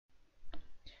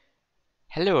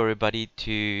Hello everybody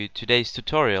to today's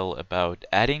tutorial about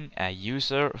adding a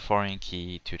user foreign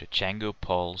key to the Django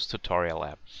polls tutorial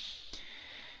app.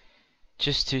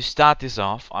 Just to start this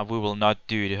off, we will not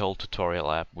do the whole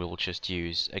tutorial app. We will just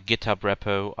use a GitHub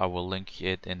repo. I will link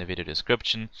it in the video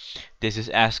description. This is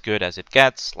as good as it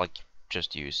gets. Like,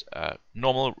 just use a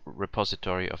normal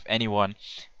repository of anyone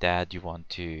that you want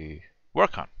to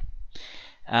work on.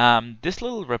 This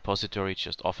little repository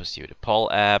just offers you the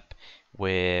poll app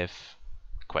with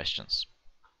questions,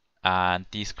 and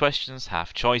these questions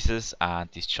have choices, and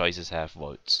these choices have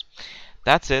votes.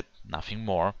 That's it, nothing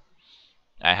more.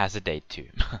 It has a date too.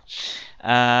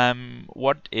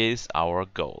 What is our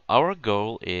goal? Our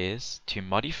goal is to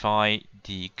modify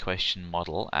the question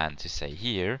model and to say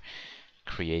here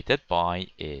created by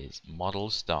is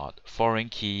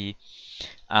models.foreignkey.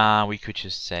 We could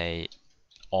just say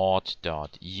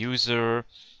auth.user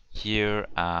here,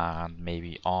 and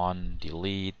maybe on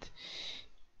delete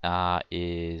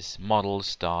is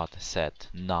models.set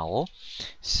null.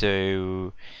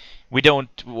 So we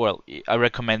don't, well, I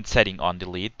recommend setting on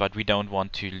delete, but we don't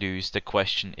want to lose the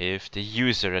question if the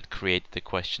user that created the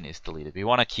question is deleted. We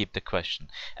want to keep the question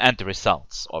and the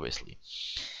results, obviously.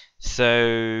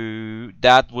 So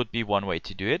that would be one way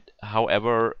to do it.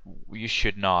 However, you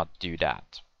should not do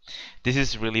that. This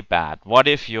is really bad. What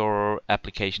if your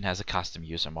application has a custom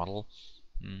user model?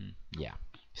 Yeah.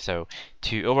 So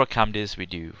to overcome this, we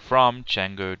do from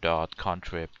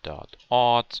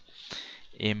django.contrib.auth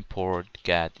import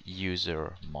get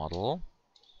user model,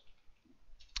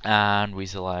 and we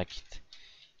select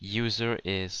user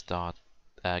is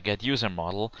get user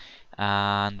model,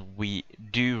 and we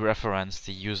do reference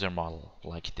the user model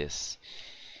like this.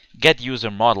 Get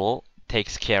user model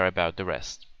takes care about the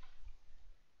rest.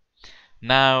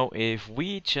 Now if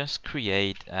we just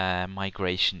create a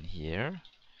migration here,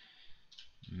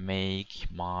 make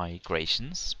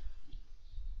migrations.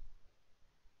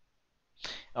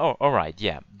 Oh, alright,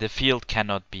 yeah, the field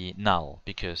cannot be null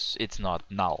because it's not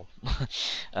null.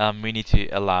 We need to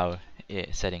allow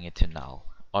setting it to null,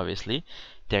 obviously.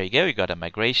 There you go, we got a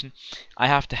migration. I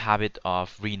have the habit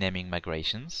of renaming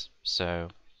migrations, so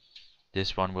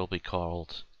this one will be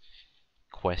called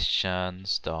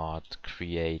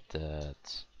questions.created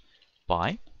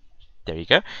by. There you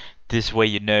go. This way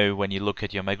you know when you look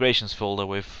at your migrations folder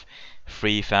with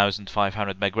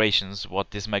 3,500 migrations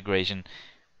what this migration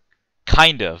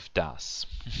kind of does.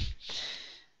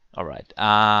 Alright,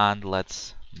 and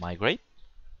let's migrate.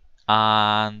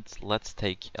 And let's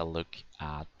take a look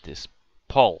at this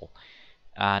poll.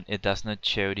 And it does not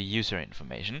show the user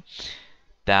information.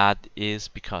 That is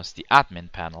because the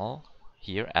admin panel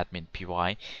here, admin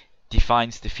py,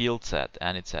 defines the field set,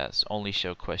 and it says only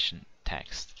show question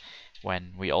text,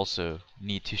 when we also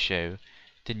need to show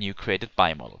the new created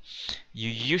by model.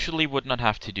 You usually would not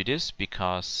have to do this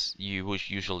because you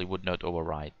usually would not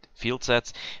override field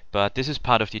sets, but this is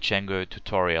part of the Django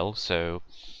tutorial, so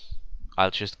I'll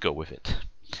just go with it.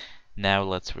 Now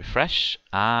let's refresh,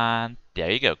 and there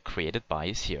you go, created by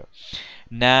is here.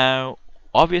 Now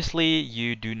obviously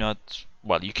you do not,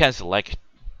 well, you can select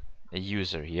a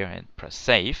user here and press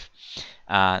save,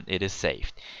 and it is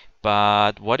saved.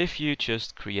 But what if you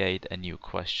just create a new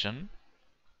question?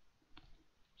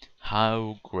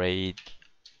 How great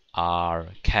are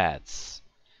cats?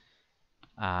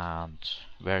 And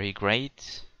very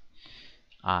great,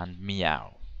 and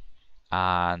meow.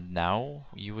 And now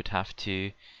you would have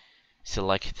to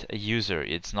select a user.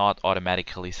 It's not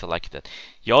automatically selected.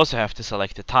 You also have to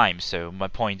select the time. So my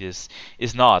point is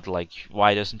not like,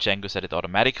 why doesn't Django set it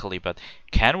automatically, but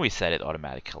can we set it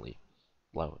automatically?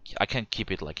 Well, I can keep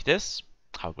it like this.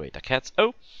 How great are cats?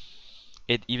 Oh,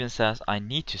 it even says I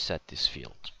need to set this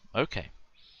field. Okay,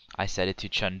 I set it to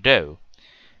Django,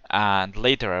 and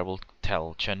later I will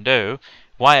tell Django,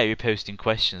 why are you posting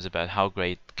questions about how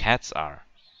great cats are?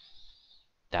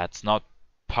 That's not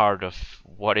part of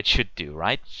what it should do,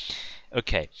 right?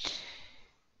 Okay,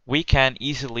 we can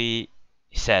easily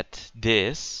set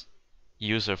this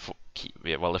user key,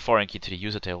 well, the foreign key to the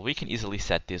user table. We can easily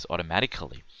set this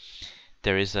automatically.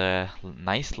 There is a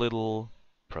nice little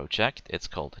project. It's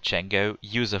called Django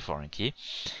user foreign key,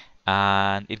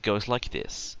 and it goes like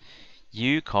this.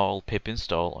 You call pip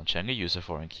install on Django user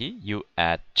foreign key. You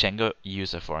add Django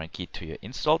user foreign key to your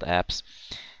installed apps.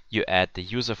 You add the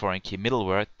user foreign key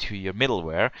middleware to your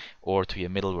middleware or to your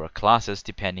middleware classes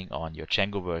depending on your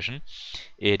Django version.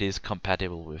 It is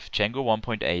compatible with Django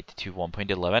 1.8 to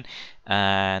 1.11,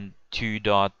 and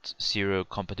 2.0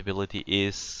 compatibility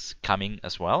is coming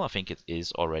as well. I think it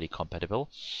is already compatible.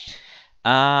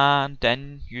 And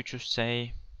then you just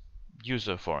say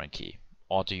user foreign key,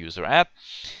 auto user add,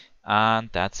 and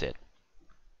that's it.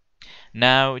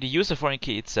 Now, the user foreign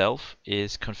key itself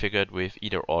is configured with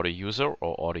either auto user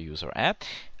or auto user add,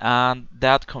 and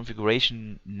that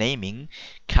configuration naming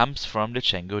comes from the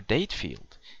Django date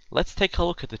field. Let's take a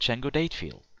look at the Django date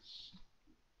field.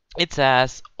 It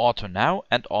says auto now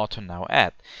and auto now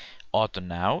add. Auto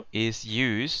now is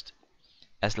used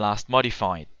as last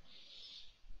modified,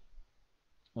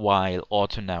 while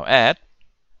auto now add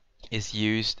is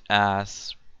used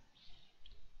as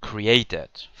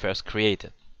first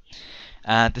created.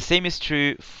 And the same is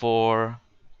true for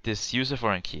this user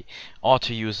foreign key.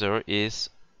 Auto user is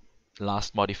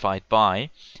last modified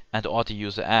by, and auto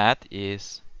user add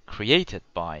is created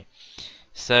by.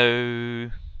 So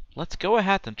let's go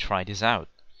ahead and try this out.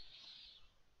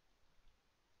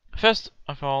 First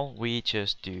of all, we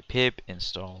just do pip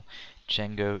install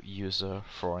Django user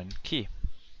foreign key.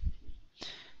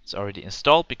 It's already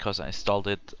installed because I installed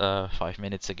it 5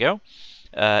 minutes ago.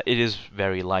 It is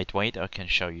very lightweight. I can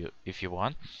show you if you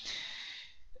want.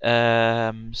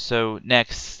 So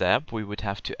next step, we would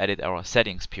have to edit our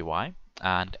settings py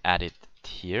and add it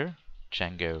here,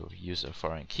 Django user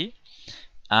foreign key.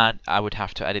 And I would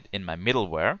have to add it in my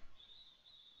middleware,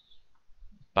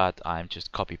 but I'm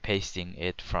just copy pasting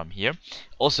it from here.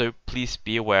 Also, please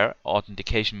be aware,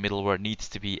 authentication middleware needs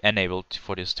to be enabled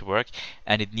for this to work,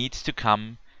 and it needs to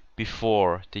come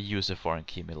before the user foreign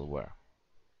key middleware.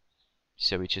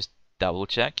 So we just double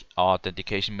check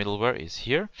authentication middleware is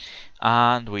here,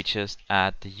 and we just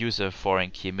add the user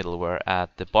foreign key middleware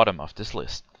at the bottom of this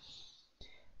list.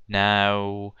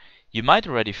 Now, you might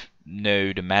already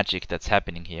know the magic that's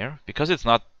happening here, because it's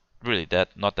not really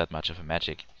not that much of a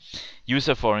magic.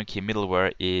 User foreign key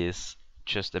middleware is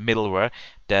just a middleware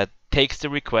that takes the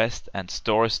request and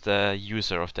stores the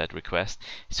user of that request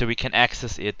so we can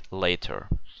access it later.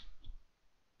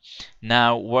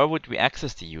 Now, where would we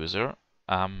access the user?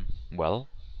 Well,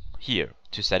 here,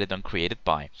 to set it on created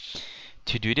by.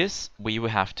 To do this, we will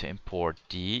have to import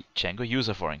the Django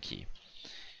user foreign key.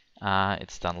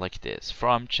 It's done like this: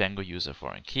 from Django user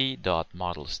foreign key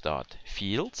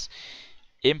 .models.fields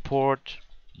import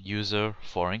user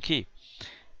foreign key.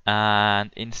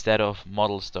 And instead of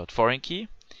models.foreign key,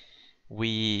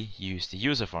 we use the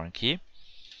user foreign key.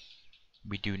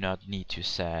 We do not need to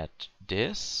set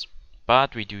this,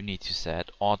 but we do need to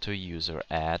set auto user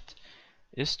add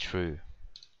is true.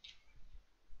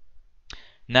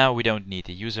 Now we don't need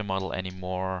the user model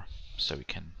anymore, so we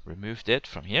can remove that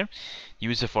from here.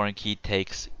 User foreign key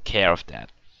takes care of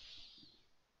that.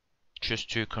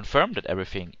 Just to confirm that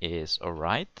everything is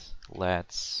alright,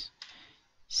 let's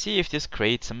see if this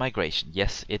creates a migration.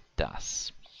 Yes, it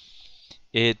does.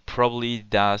 It probably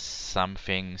does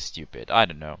something stupid. I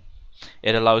don't know.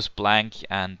 It allows blank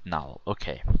and null.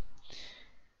 Okay.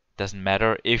 Doesn't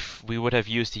matter. If we would have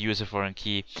used the user foreign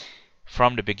key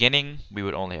from the beginning, we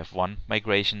would only have one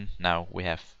migration. Now we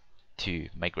have 2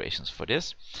 migrations for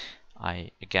this.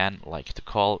 I again like to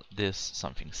call this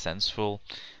something sensible,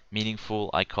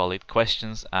 meaningful. I call it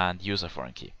questions and user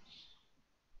foreign key.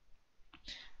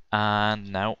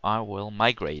 And now I will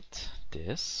migrate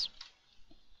this.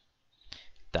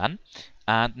 Done.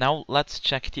 And now let's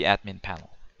check the admin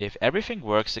panel. If everything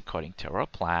works according to our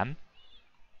plan,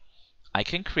 I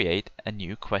can create a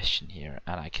new question here,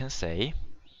 and I can say,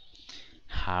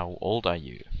 how old are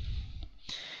you?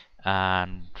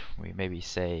 And we maybe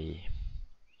say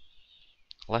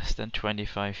less than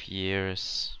 25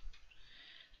 years,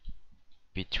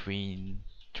 between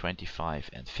 25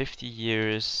 and 50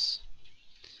 years,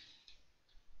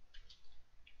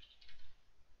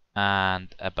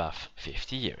 and above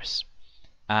 50 years.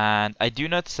 And I do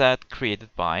not set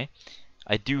created by.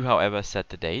 I do, however, set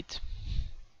the date,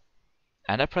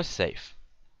 and I press save.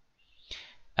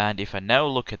 And if I now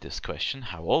look at this question,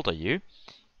 how old are you?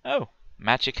 Oh,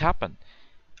 magic happened.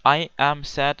 I am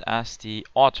set as the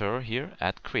author here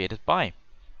at created by.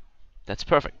 That's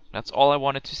perfect. That's all I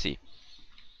wanted to see.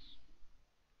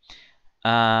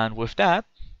 And with that,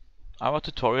 our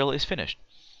tutorial is finished.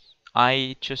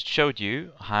 I just showed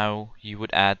you how you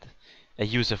would add a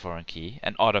user foreign key,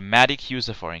 an automatic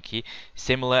user foreign key,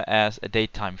 similar as a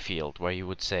datetime field, where you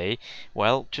would say,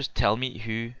 well, just tell me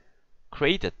who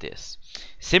created this.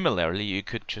 Similarly, you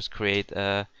could just create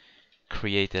a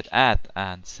created add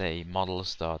and say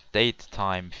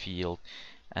models.datetime field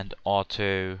and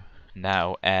auto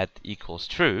now add equals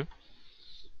true.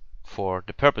 For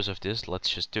the purpose of this, let's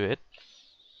just do it.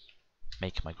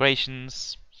 Make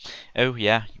migrations. Oh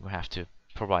yeah, you have to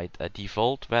provide a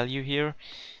default value here.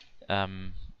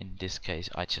 In this case,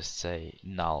 I just say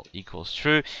null equals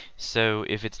true. So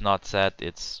if it's not set,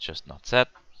 it's just not set.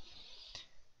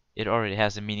 It already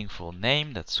has a meaningful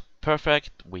name. That's perfect.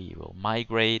 We will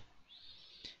migrate.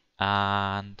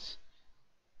 And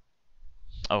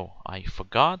oh, I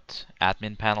forgot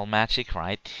admin panel magic,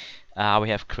 right? We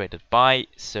have created by,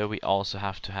 so we also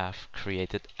have to have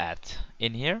created at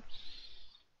in here.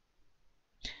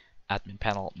 Admin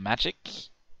panel magic,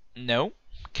 no,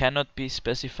 cannot be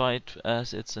specified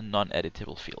as it's a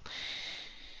non-editable field.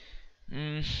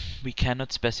 We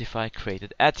cannot specify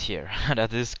created at here.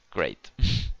 That is great.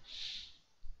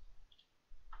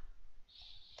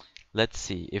 Let's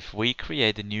see if we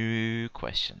create a new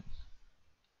question.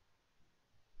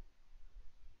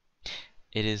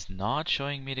 It is not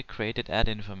showing me the created at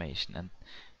information, and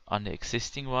on the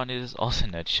existing one it is also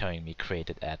not showing me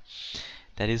created at.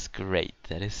 That is great.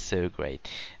 That is so great.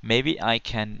 Maybe I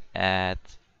can add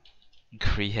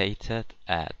created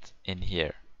at in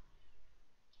here.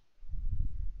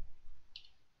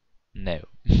 No.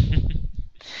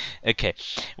 Okay,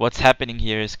 what's happening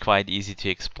here is quite easy to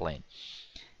explain.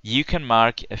 You can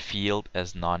mark a field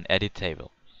as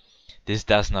non-editable. This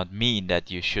does not mean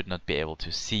that you should not be able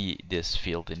to see this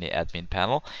field in the admin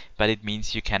panel, but it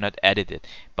means you cannot edit it.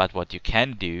 But what you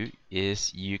can do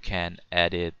is you can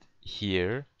edit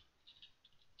here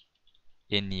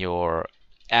in your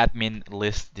admin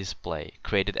list display,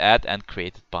 created at and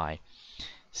created by.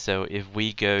 So if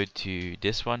we go to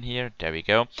this one here, there we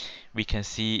go, we can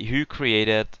see who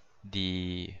created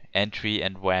the entry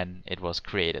and when it was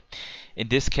created. In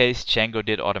this case, Django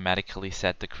did automatically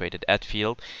set the created at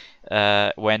field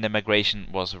when the migration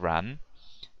was run.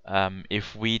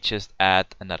 If we just add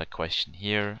another question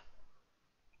here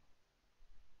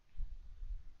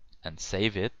and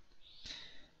save it,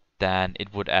 then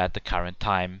it would add the current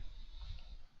time.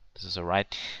 This is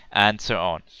alright, and so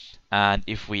on. And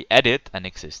if we edit an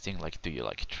existing, like do you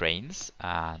like trains,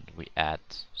 and we add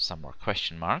some more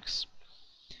question marks,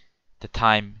 the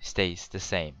time stays the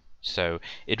same. So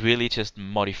it really just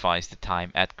modifies the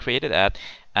time at created at,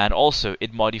 and also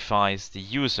it modifies the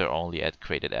user only at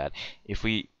created at. If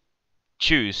we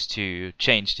choose to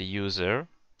change the user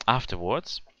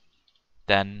afterwards,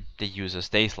 then the user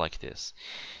stays like this.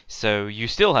 So you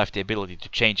still have the ability to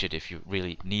change it if you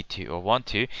really need to or want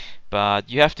to, but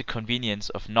you have the convenience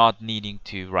of not needing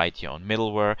to write your own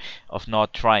middleware, of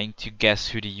not trying to guess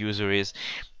who the user is,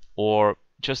 or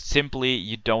just simply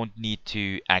you don't need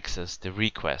to access the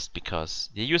request because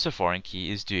the user foreign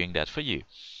key is doing that for you.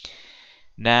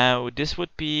 Now this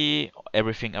would be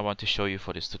everything I want to show you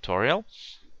for this tutorial.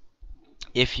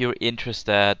 If you're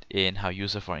interested in how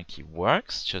user foreign key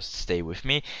works, just stay with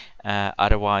me.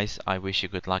 Otherwise, I wish you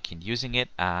good luck in using it,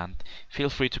 and feel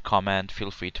free to comment, feel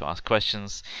free to ask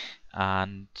questions,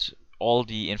 and all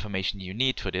the information you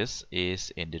need for this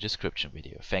is in the description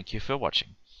video. Thank you for watching.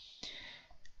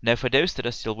 Now for those that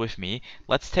are still with me,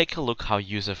 let's take a look how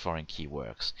user foreign key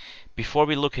works. Before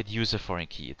we look at user foreign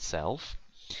key itself,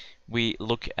 we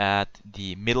look at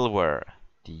the middleware,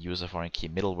 the user foreign key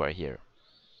middleware here.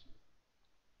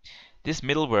 This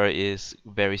middleware is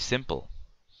very simple.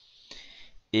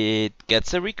 It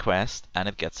gets a request and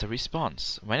it gets a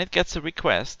response. When it gets a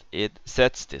request, it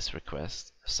sets this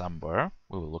request somewhere.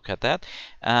 We will look at that.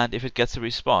 And if it gets a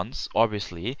response,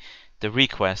 obviously the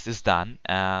request is done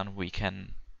and we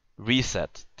can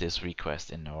reset this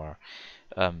request in our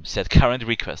set current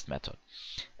request method.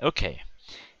 Okay.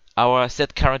 Our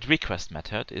set current request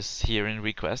method is here in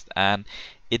request, and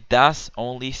it does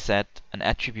only set an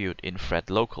attribute in thread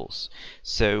locals.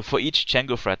 So for each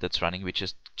Django thread that's running, we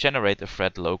just generate a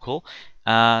thread local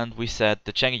and we set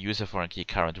the Django user foreign key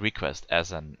current request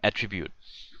as an attribute.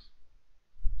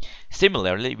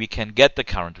 Similarly, we can get the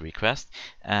current request,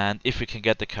 and if we can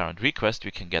get the current request,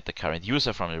 we can get the current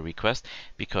user from the request,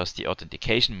 because the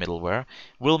authentication middleware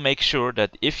will make sure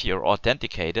that if you're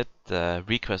authenticated, the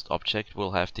request object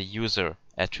will have the user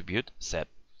attribute set.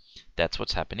 That's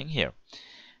what's happening here.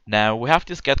 Now we have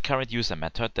this get current user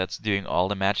method that's doing all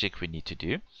the magic we need to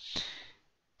do.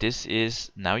 This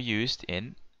is now used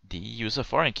in the user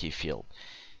foreign key field.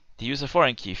 The user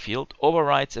foreign key field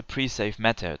overrides a pre-save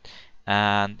method,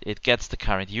 and it gets the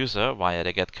current user via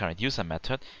the get current user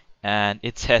method, and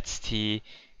it sets the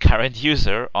current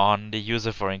user on the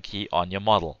user foreign key on your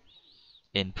model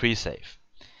in pre-save.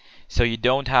 So you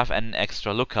don't have an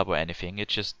extra lookup or anything,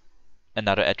 it's just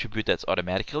another attribute that's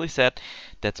automatically set,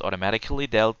 that's automatically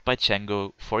dealt by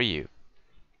Django for you.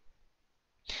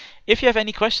 If you have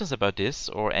any questions about this,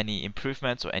 or any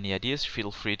improvements or any ideas,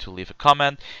 feel free to leave a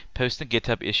comment, post a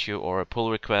GitHub issue or a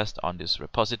pull request on this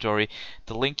repository.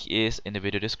 The link is in the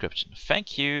video description.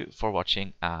 Thank you for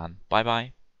watching, and bye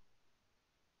bye.